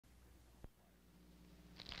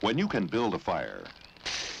When you can build a fire,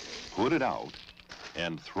 put it out,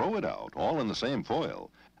 and throw it out, all in the same foil,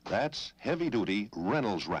 that's heavy-duty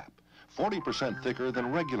Reynolds wrap, 40% thicker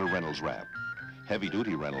than regular Reynolds wrap.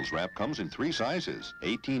 Heavy-duty Reynolds wrap comes in 3 sizes,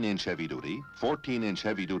 18-inch heavy-duty, 14-inch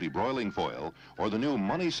heavy-duty broiling foil, or the new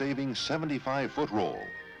money-saving 75-foot roll.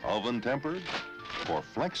 Oven-tempered for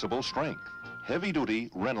flexible strength. Heavy-duty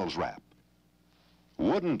Reynolds wrap.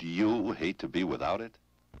 Wouldn't you hate to be without it?